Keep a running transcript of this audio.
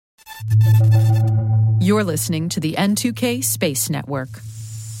You're listening to the N2K Space Network.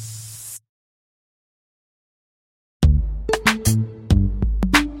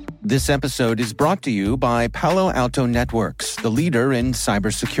 This episode is brought to you by Palo Alto Networks, the leader in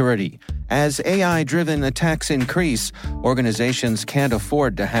cybersecurity. As AI-driven attacks increase, organizations can't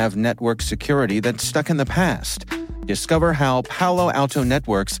afford to have network security that's stuck in the past. Discover how Palo Alto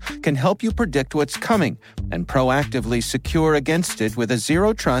Networks can help you predict what's coming and proactively secure against it with a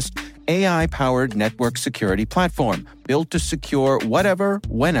zero-trust, AI-powered network security platform built to secure whatever,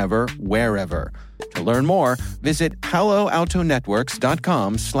 whenever, wherever. To learn more, visit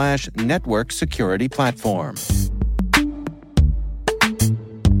paloaltonetworks.com/network security platform.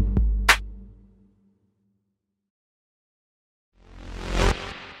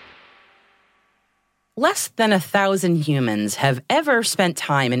 Less than 1,000 humans have ever spent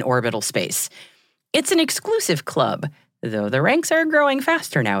time in orbital space. It's an exclusive club, though the ranks are growing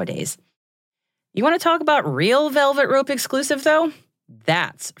faster nowadays. You want to talk about real velvet rope exclusive, though?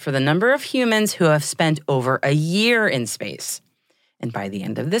 That's for the number of humans who have spent over a year in space. And by the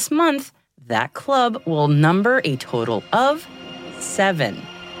end of this month, that club will number a total of 7.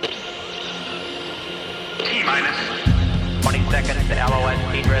 T-minus 20 seconds to LOS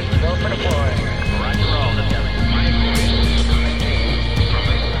egress. Go for deploy. Roger roll.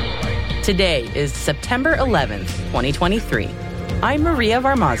 Today is September 11th, 2023. I'm Maria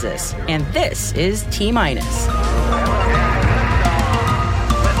Varmazes, and this is T-minus.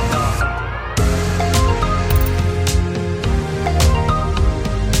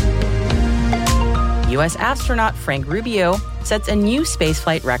 U.S. astronaut Frank Rubio sets a new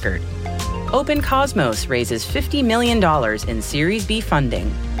spaceflight record. Open Cosmos raises $50 million in Series B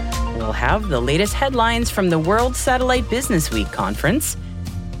funding. We'll have the latest headlines from the World Satellite Business Week conference.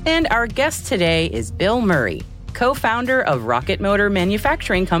 And our guest today is Bill Murray, co-founder of rocket motor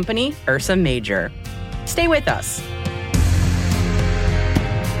manufacturing company Ursa Major. Stay with us.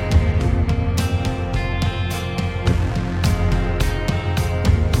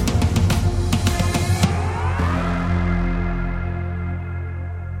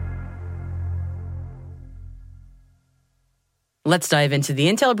 Let's dive into the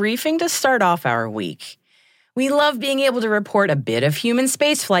Intel briefing to start off our week. We love being able to report a bit of human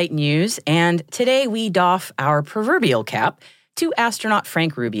spaceflight news, and today we doff our proverbial cap to astronaut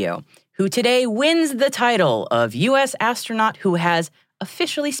Frank Rubio, who today wins the title of U.S. astronaut who has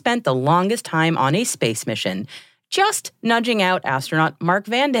officially spent the longest time on a space mission, just nudging out astronaut Mark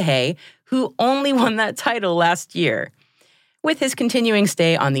Vande Hei, who only won that title last year. With his continuing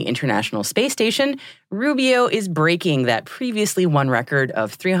stay on the International Space Station, Rubio is breaking that previously won record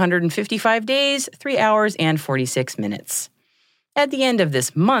of 355 days, 3 hours, and 46 minutes. At the end of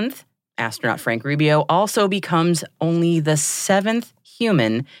this month, astronaut Frank Rubio also becomes only the 7th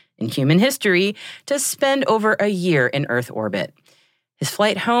human in human history to spend over a year in Earth orbit. His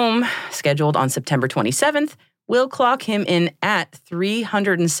flight home, scheduled on September 27th, will clock him in at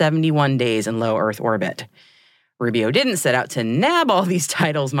 371 days in low Earth orbit. Rubio didn't set out to nab all these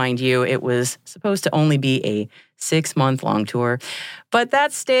titles, mind you. It was supposed to only be a 6-month-long tour. But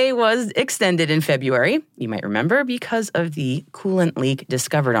that stay was extended in February, you might remember, because of the coolant leak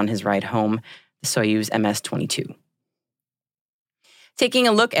discovered on his ride home, the Soyuz MS-22. Taking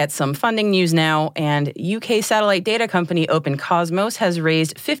a look at some funding news now, and UK satellite data company Open Cosmos has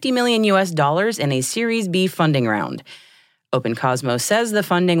raised $50 million in a Series B funding round. Open Cosmos says the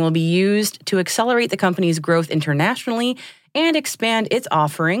funding will be used to accelerate the company's growth internationally and expand its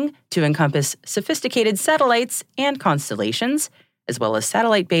offering to encompass sophisticated satellites and constellations, as well as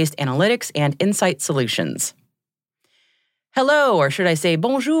satellite-based analytics and insight solutions. Hello, or should I say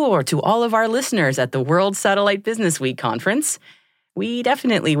bonjour, to all of our listeners at the World Satellite Business Week conference. We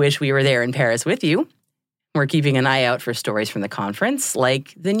definitely wish we were there in Paris with you. We're keeping an eye out for stories from the conference,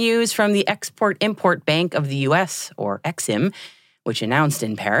 like the news from the Export-Import Bank of the U.S., or EXIM, which announced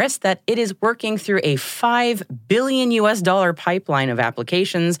in Paris that it is working through a $5 billion pipeline of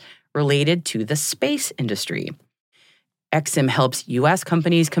applications related to the space industry. EXIM helps U.S.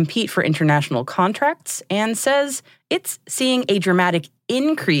 companies compete for international contracts and says it's seeing a dramatic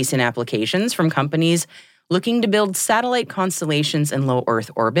increase in applications from companies looking to build satellite constellations in low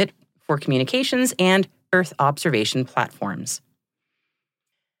Earth orbit for communications and Earth observation platforms.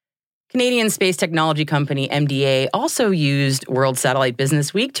 Canadian space technology company MDA also used World Satellite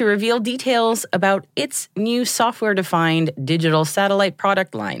Business Week to reveal details about its new software-defined digital satellite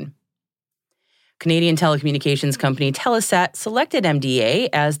product line. Canadian telecommunications company Telesat selected MDA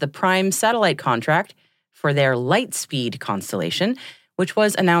as the prime satellite contract for their Lightspeed constellation, which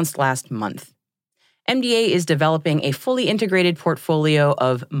was announced last month. MDA is developing a fully integrated portfolio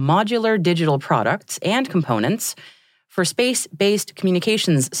of modular digital products and components for space-based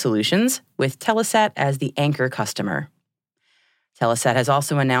communications solutions, with Telesat as the anchor customer. Telesat has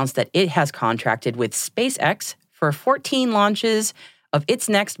also announced that it has contracted with SpaceX for 14 launches of its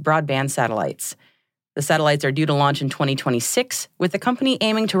next broadband satellites. The satellites are due to launch in 2026, with the company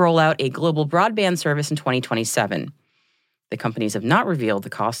aiming to roll out a global broadband service in 2027. The companies have not revealed the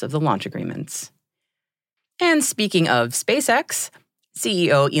cost of the launch agreements. And speaking of SpaceX,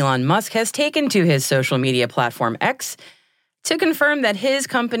 CEO Elon Musk has taken to his social media platform X to confirm that his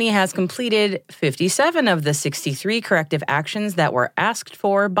company has completed 57 of the 63 corrective actions that were asked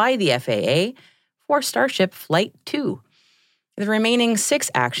for by the FAA for Starship Flight 2. The remaining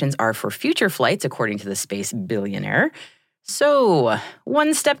 6 actions are for future flights, according to the space billionaire. So,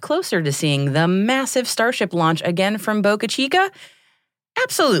 one step closer to seeing the massive Starship launch again from Boca Chica?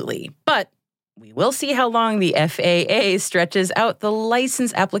 Absolutely, but we will see how long the FAA stretches out the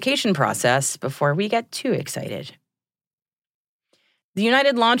license application process before we get too excited. The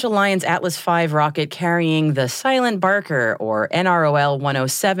United Launch Alliance Atlas V rocket carrying the Silent Barker, or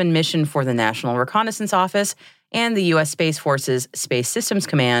NROL-107 mission for the National Reconnaissance Office and the U.S. Space Force's Space Systems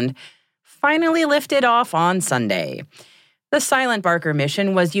Command, finally lifted off on Sunday. The Silent Barker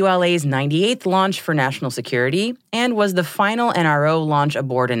mission was ULA's 98th launch for national security and was the final NRO launch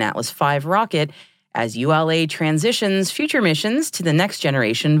aboard an Atlas V rocket as ULA transitions future missions to the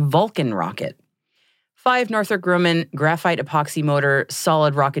next-generation Vulcan rocket. 5 Northrop Grumman graphite epoxy motor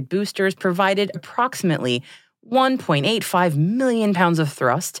solid rocket boosters provided approximately 1.85 million pounds of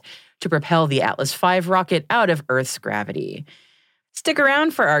thrust to propel the Atlas V rocket out of Earth's gravity. Stick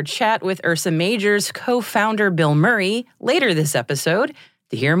around for our chat with Ursa Major's co-founder Bill Murray later this episode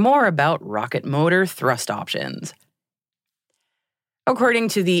to hear more about rocket motor thrust options. According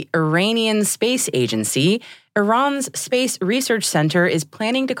to the Iranian Space Agency, Iran's Space Research Center is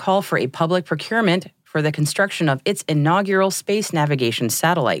planning to call for a public procurement for the construction of its inaugural space navigation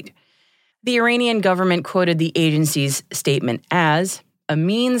satellite. The Iranian government quoted the agency's statement as, "A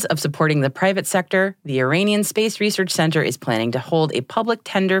means of supporting the private sector, the Iranian Space Research Center is planning to hold a public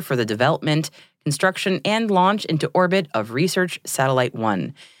tender for the development, construction, and launch into orbit of Research Satellite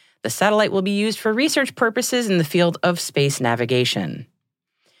 1. The satellite will be used for research purposes in the field of space navigation."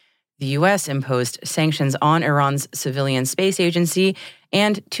 The U.S. imposed sanctions on Iran's civilian space agency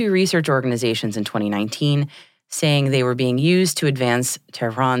and 2 research organizations in 2019, saying they were being used to advance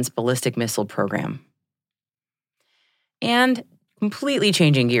Tehran's ballistic missile program. And completely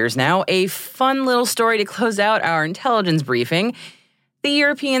changing gears now, a fun little story to close out our intelligence briefing. The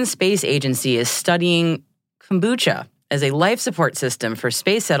European Space Agency is studying kombucha as a life support system for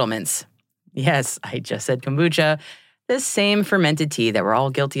space settlements. Yes, I just said kombucha. The same fermented tea that we're all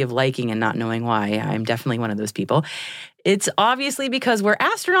guilty of liking and not knowing why. I'm definitely one of those people. It's obviously because we're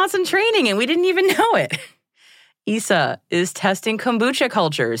astronauts in training and we didn't even know it. ESA is testing kombucha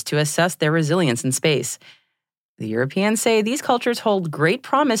cultures to assess their resilience in space. The Europeans say these cultures hold great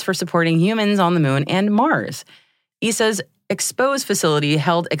promise for supporting humans on the moon and Mars. ESA's Expose facility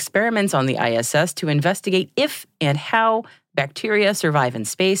held experiments on the ISS to investigate if and how bacteria survive in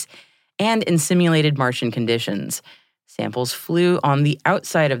space and in simulated Martian conditions. Samples flew on the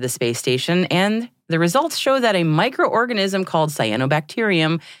outside of the space station, and the results show that a microorganism called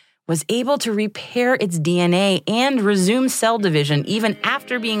cyanobacterium was able to repair its DNA and resume cell division even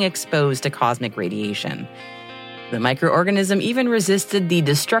after being exposed to cosmic radiation. The microorganism even resisted the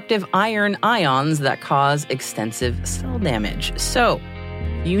destructive iron ions that cause extensive cell damage. So,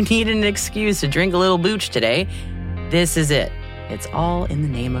 you need an excuse to drink a little booch today. This is it. It's all in the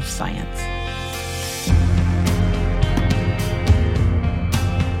name of science.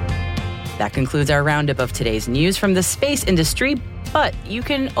 That concludes our roundup of today's news from the space industry, but you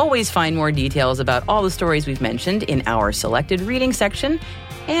can always find more details about all the stories we've mentioned in our selected reading section,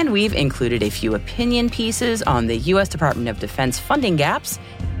 and we've included a few opinion pieces on the U.S. Department of Defense funding gaps,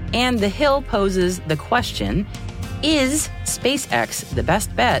 and The Hill poses the question, is SpaceX the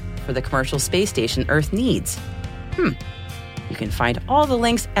best bet for the commercial space station Earth needs? You can find all the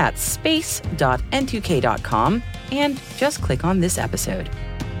links at space.n2k.com and just click on this episode.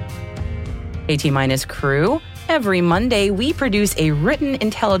 Hey T-Minus crew, every Monday we produce a written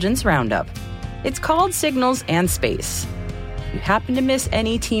intelligence roundup. It's called Signals and Space. If you happen to miss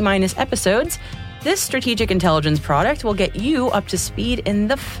any T-Minus episodes, this strategic intelligence product will get you up to speed in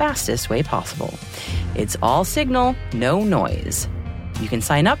the fastest way possible. It's all signal, no noise. You can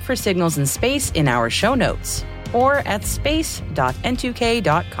sign up for Signals in Space in our show notes or at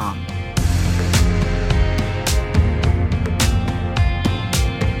space.n2k.com.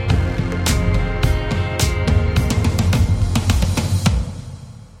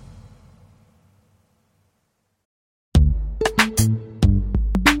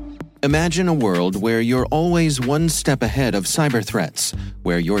 Imagine a world where you're always one step ahead of cyber threats,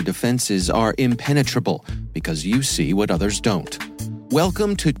 where your defenses are impenetrable because you see what others don't.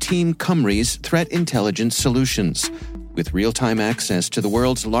 Welcome to Team Cymru's Threat Intelligence Solutions. With real-time access to the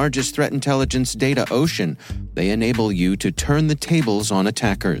world's largest threat intelligence data ocean, they enable you to turn the tables on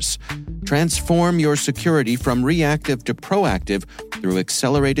attackers. Transform your security from reactive to proactive through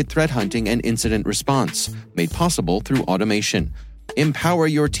accelerated threat hunting and incident response, made possible through automation. Empower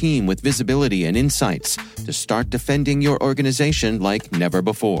your team with visibility and insights to start defending your organization like never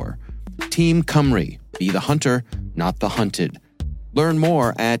before. Team Cymru. Be the hunter, not the hunted. Learn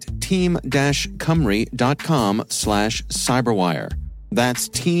more at team-cymru.com/cyberwire. That's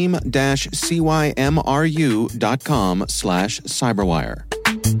team-cymru.com/cyberwire.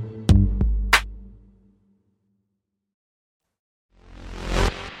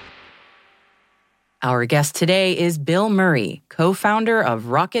 Our guest today is Bill Murray, co-founder of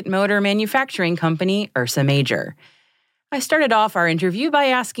rocket motor manufacturing company Ursa Major. I started off our interview by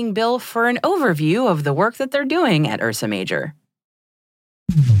asking Bill for an overview of the work that they're doing at Ursa Major.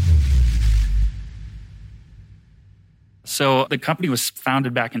 So the company was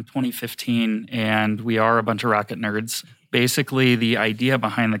founded back in 2015, and we are a bunch of rocket nerds. Basically, the idea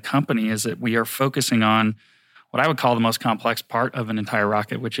behind the company is that we are focusing on what I would call the most complex part of an entire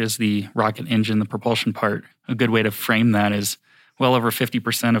rocket, which is the rocket engine, the propulsion part. A good way to frame that is well over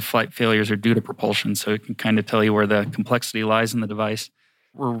 50% of flight failures are due to propulsion, so it can kind of tell you where the complexity lies in the device.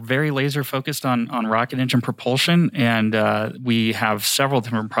 We're very laser focused on rocket engine propulsion, and we have several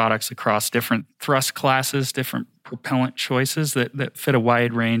different products across different thrust classes, different propellant choices that fit a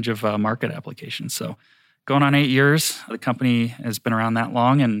wide range of market applications. So going on 8 years, the company has been around that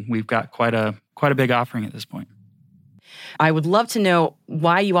long, and we've got quite a big offering at this point. I would love to know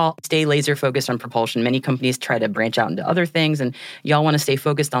why you all stay laser focused on propulsion. Many companies try to branch out into other things, and y'all want to stay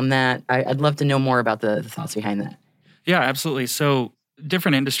focused on that. I'd love to know more about the thoughts behind that. Yeah, absolutely. So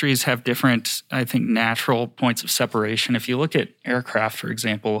different industries have different, I think, natural points of separation. If you look at aircraft, for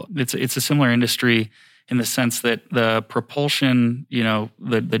example, it's a similar industry in the sense that the propulsion,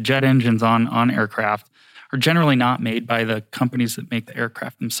 the jet engines on aircraft are generally not made by the companies that make the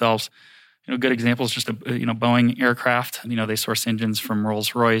aircraft themselves. A good example is just a Boeing aircraft. They source engines from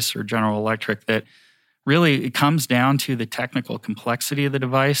Rolls-Royce or General Electric. That really, it comes down to the technical complexity of the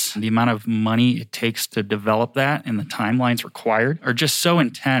device. The amount of money it takes to develop that and the timelines required are just so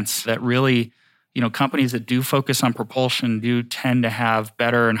intense that really, companies that do focus on propulsion do tend to have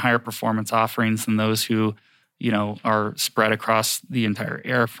better and higher performance offerings than those who, are spread across the entire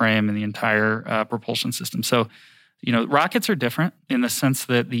airframe and the entire propulsion system. So, rockets are different in the sense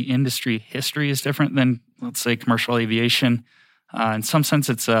that the industry history is different than, let's say, commercial aviation. In some sense,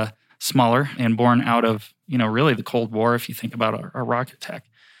 it's smaller and born out of, really the Cold War, if you think about our rocket tech.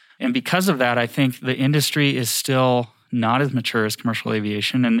 And because of that, I think the industry is still not as mature as commercial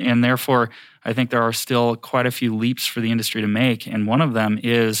aviation. And therefore, I think there are still quite a few leaps for the industry to make. And one of them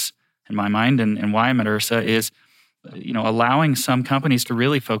is, in my mind, and why I'm at Ursa, is, allowing some companies to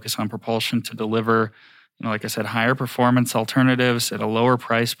really focus on propulsion to deliver, like I said, higher performance alternatives at a lower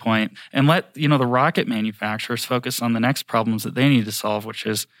price point, and let, the rocket manufacturers focus on the next problems that they need to solve, which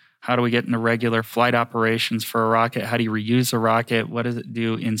is how do we get into regular flight operations for a rocket? How do you reuse a rocket? What does it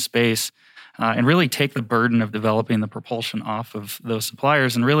do in space? And really take the burden of developing the propulsion off of those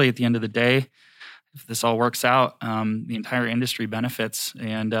suppliers. And really, at the end of the day, if this all works out, the entire industry benefits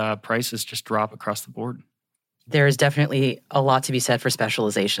and prices just drop across the board. There is definitely a lot to be said for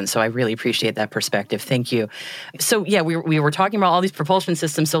specialization, so I really appreciate that perspective. Thank you. So yeah, we were talking about all these propulsion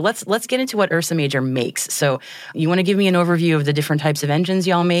systems, so let's get into what Ursa Major makes. So you want to give me an overview of the different types of engines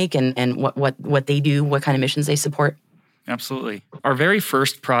y'all make and what they do, what kind of missions they support? Absolutely. Our very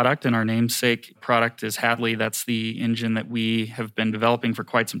first product and our namesake product is Hadley. That's the engine that we have been developing for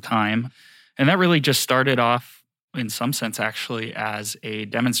quite some time. And that really just started off, in some sense, actually, as a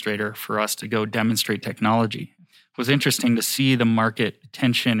demonstrator for us to go demonstrate technology. It was interesting to see the market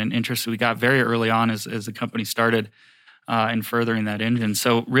attention and interest we got very early on as the company started in furthering that engine.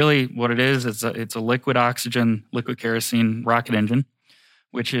 So really what it is it's a liquid oxygen, liquid kerosene rocket engine,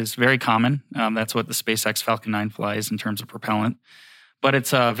 which is very common. That's what the SpaceX Falcon 9 flies in terms of propellant. But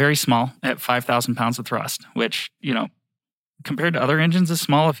it's very small at 5,000 pounds of thrust, which, compared to other engines is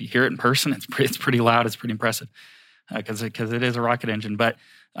small. If you hear it in person, it's pretty loud. It's pretty impressive because it is a rocket engine. But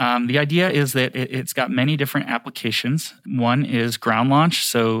the idea is that it's got many different applications. One is ground launch,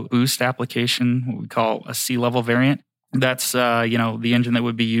 so boost application, what we call a sea-level variant. That's the engine that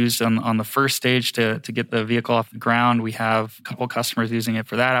would be used on the first stage to get the vehicle off the ground. We have a couple customers using it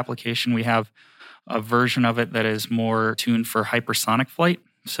for that application. We have a version of it that is more tuned for hypersonic flight.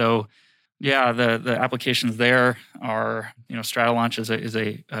 So, yeah, the applications there are, Stratolaunch is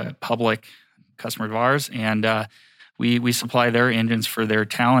a public customer of ours, and we supply their engines for their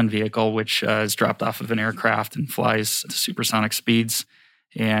Talon vehicle, which is dropped off of an aircraft and flies to supersonic speeds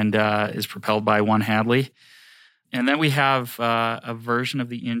and is propelled by one Hadley. And then we have a version of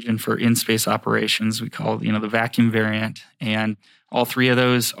the engine for in-space operations. We call it, the vacuum variant. And all three of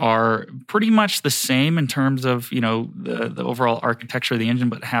those are pretty much the same in terms of, the overall architecture of the engine,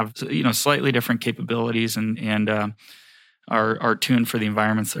 but have, slightly different capabilities and are tuned for the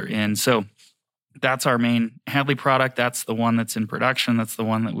environments they're in. So that's our main Hadley product. That's the one that's in production. That's the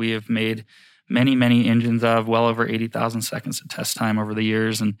one that we have made many, many engines of, well over 80,000 seconds of test time over the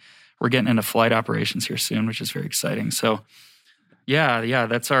years. And we're getting into flight operations here soon, which is very exciting. So, yeah,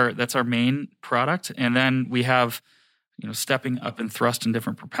 that's our main product. And then we have, stepping up in thrust in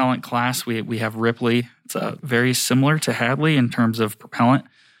different propellant class. We have Ripley. It's very similar to Hadley in terms of propellant,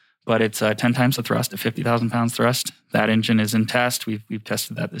 but it's 10 times the thrust at 50,000 pounds thrust. That engine is in test. We've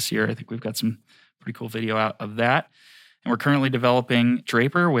tested that this year. I think we've got some pretty cool video out of that. And we're currently developing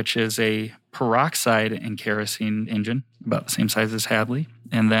Draper, which is a peroxide and kerosene engine, about the same size as Hadley.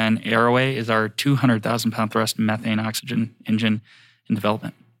 And then Arroway is our 200,000-pound thrust methane oxygen engine in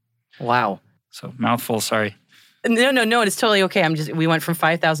development. Wow. So mouthful, sorry. No, it's totally okay. We went from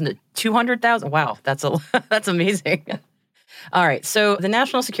 5,000 to 200,000. Wow, that's amazing. All right, so the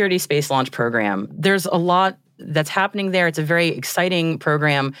National Security Space Launch Program, there's a lot that's happening there. It's a very exciting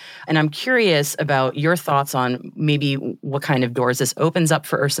program, and I'm curious about your thoughts on maybe what kind of doors this opens up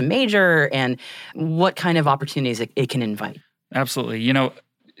for Ursa Major and what kind of opportunities it can invite. Absolutely.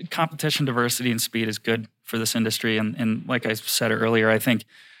 Competition, diversity, and speed is good for this industry, and like I said earlier, I think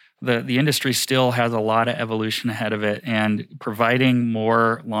the industry still has a lot of evolution ahead of it, and providing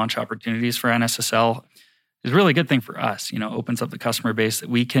more launch opportunities for NSSL is a really good thing for us. Opens up the customer base that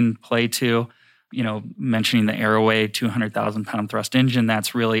we can play to. Mentioning the Arroway 200,000-pound thrust engine,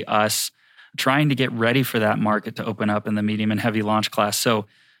 that's really us trying to get ready for that market to open up in the medium and heavy launch class. So,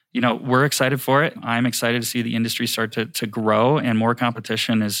 we're excited for it. I'm excited to see the industry start to grow, and more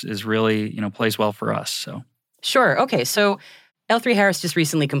competition is really, plays well for us. So, sure. Okay. So L3Harris just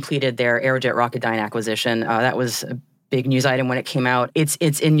recently completed their Aerojet Rocketdyne acquisition. That was a big news item when it came out. It's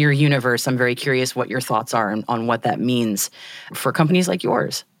in your universe. I'm very curious what your thoughts are on what that means for companies like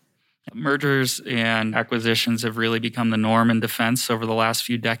yours. Mergers and acquisitions have really become the norm in defense over the last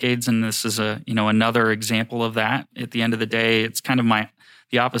few decades, and this is another example of that. At the end of the day, it's kind of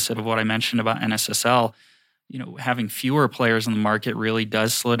the opposite of what I mentioned about NSSL. Having fewer players in the market really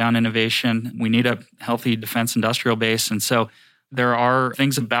does slow down innovation. We need a healthy defense industrial base, and so there are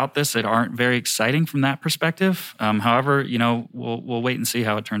things about this that aren't very exciting from that perspective. However, we'll wait and see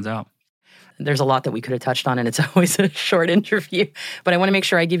how it turns out. There's a lot that we could have touched on, and it's always a short interview. But I want to make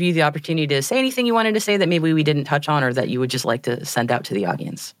sure I give you the opportunity to say anything you wanted to say that maybe we didn't touch on or that you would just like to send out to the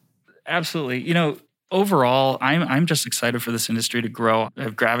audience. Absolutely. Overall, I'm just excited for this industry to grow.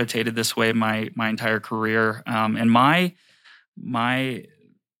 I've gravitated this way my entire career. And my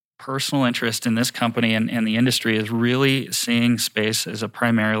personal interest in this company and the industry is really seeing space as a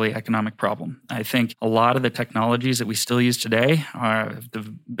primarily economic problem. I think a lot of the technologies that we still use today have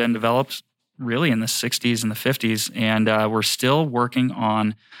been developed really in the 60s and the 50s, and we're still working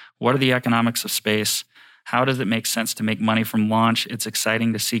on what are the economics of space. How does it make sense to make money from launch? It's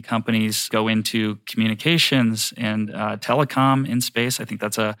exciting to see companies go into communications and telecom in space. I think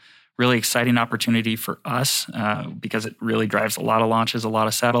that's a really exciting opportunity for us because it really drives a lot of launches, a lot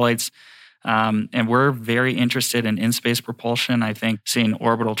of satellites. And we're very interested in in-space propulsion. I think seeing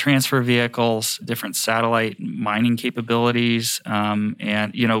orbital transfer vehicles, different satellite mining capabilities, and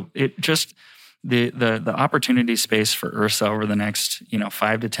it just the opportunity space for Ursa over the next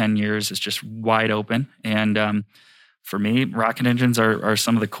 5 to 10 years is just wide open. And for me, rocket engines are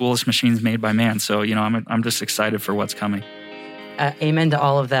some of the coolest machines made by man. So I'm just excited for what's coming. Amen to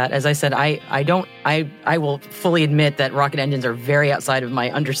all of that. As I said, I will fully admit that rocket engines are very outside of my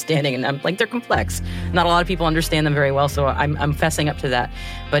understanding, and they're complex. Not a lot of people understand them very well, so I'm fessing up to that.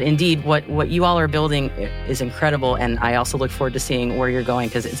 But indeed, what you all are building is incredible, and I also look forward to seeing where you're going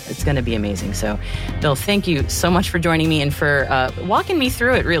because it's going to be amazing. So, Bill, thank you so much for joining me and for walking me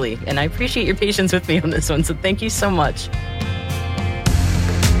through it, really. And I appreciate your patience with me on this one. So, thank you so much.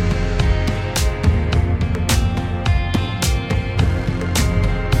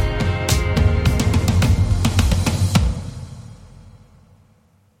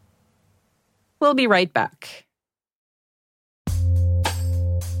 We'll be right back.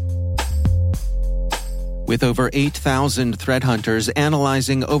 With over 8,000 threat hunters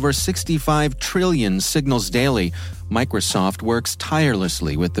analyzing over 65 trillion signals daily, Microsoft works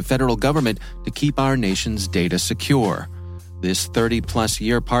tirelessly with the federal government to keep our nation's data secure. This 30-plus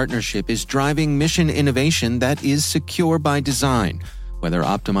year partnership is driving mission innovation that is secure by design. Whether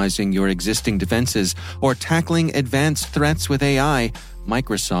optimizing your existing defenses or tackling advanced threats with AI,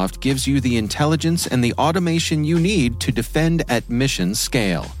 Microsoft gives you the intelligence and the automation you need to defend at mission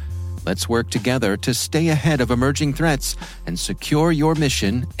scale. Let's work together to stay ahead of emerging threats and secure your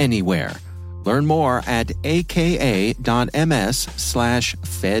mission anywhere. Learn more at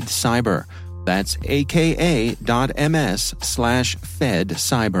aka.ms/fedcyber. That's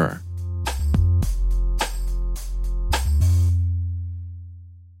aka.ms/fedcyber.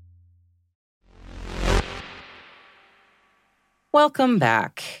 Welcome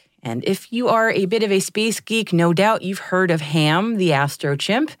back. And if you are a bit of a space geek, no doubt you've heard of Ham, the Astro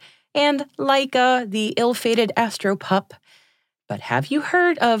Chimp, and Laika, the ill-fated Astro Pup. But have you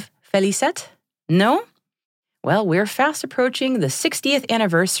heard of Felicette? No? Well, we're fast approaching the 60th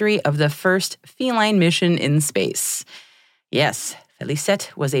anniversary of the first feline mission in space. Yes,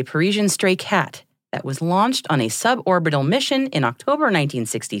 Felicette was a Parisian stray cat that was launched on a suborbital mission in October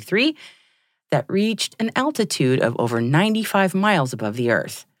 1963 that reached an altitude of over 95 miles above the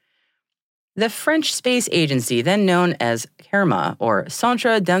Earth. The French space agency, then known as CERMA, or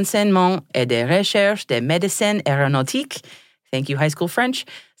Centre d'enseignement et de recherche de médecine aéronautique, thank you, high school French,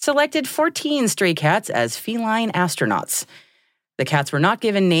 selected 14 stray cats as feline astronauts. The cats were not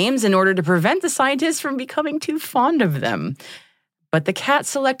given names in order to prevent the scientists from becoming too fond of them. But the cat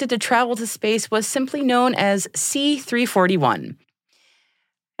selected to travel to space was simply known as C-341.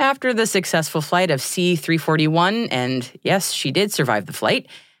 After the successful flight of C-341, and yes, she did survive the flight,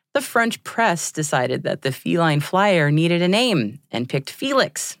 the French press decided that the feline flyer needed a name and picked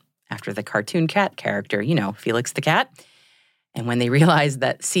Felix, after the cartoon cat character, Felix the cat. And when they realized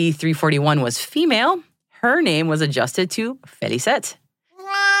that C-341 was female, her name was adjusted to Felicette.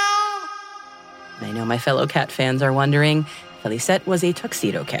 I know my fellow cat fans are wondering, Felicette was a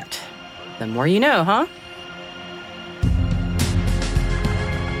tuxedo cat. The more you know, huh?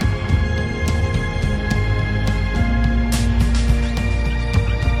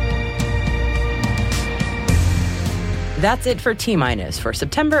 That's it for T-Minus for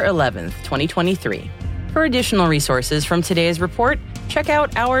September 11th, 2023. For additional resources from today's report, check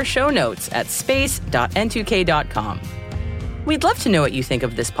out our show notes at space.n2k.com. We'd love to know what you think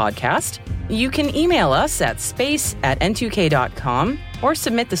of this podcast. You can email us at space@n2k.com or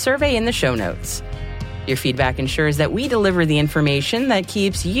submit the survey in the show notes. Your feedback ensures that we deliver the information that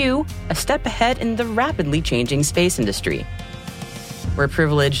keeps you a step ahead in the rapidly changing space industry. We're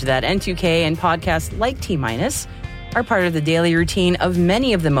privileged that N2K and podcasts like T-Minus are part of the daily routine of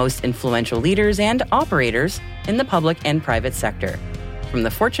many of the most influential leaders and operators in the public and private sector, from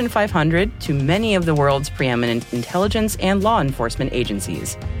the Fortune 500 to many of the world's preeminent intelligence and law enforcement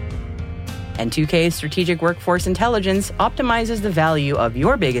agencies. N2K's Strategic Workforce Intelligence optimizes the value of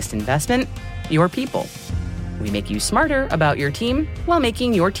your biggest investment, your people. We make you smarter about your team while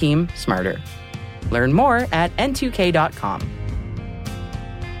making your team smarter. Learn more at n2k.com.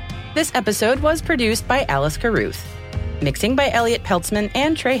 This episode was produced by Alice Carruth. Mixing by Elliot Peltzman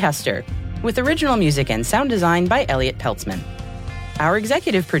and Trey Hester, with original music and sound design by Elliot Peltzman. Our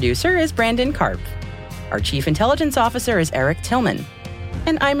executive producer is Brandon Karp. Our chief intelligence officer is Eric Tillman.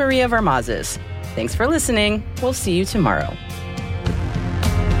 And I'm Maria Varmazes. Thanks for listening. We'll see you tomorrow.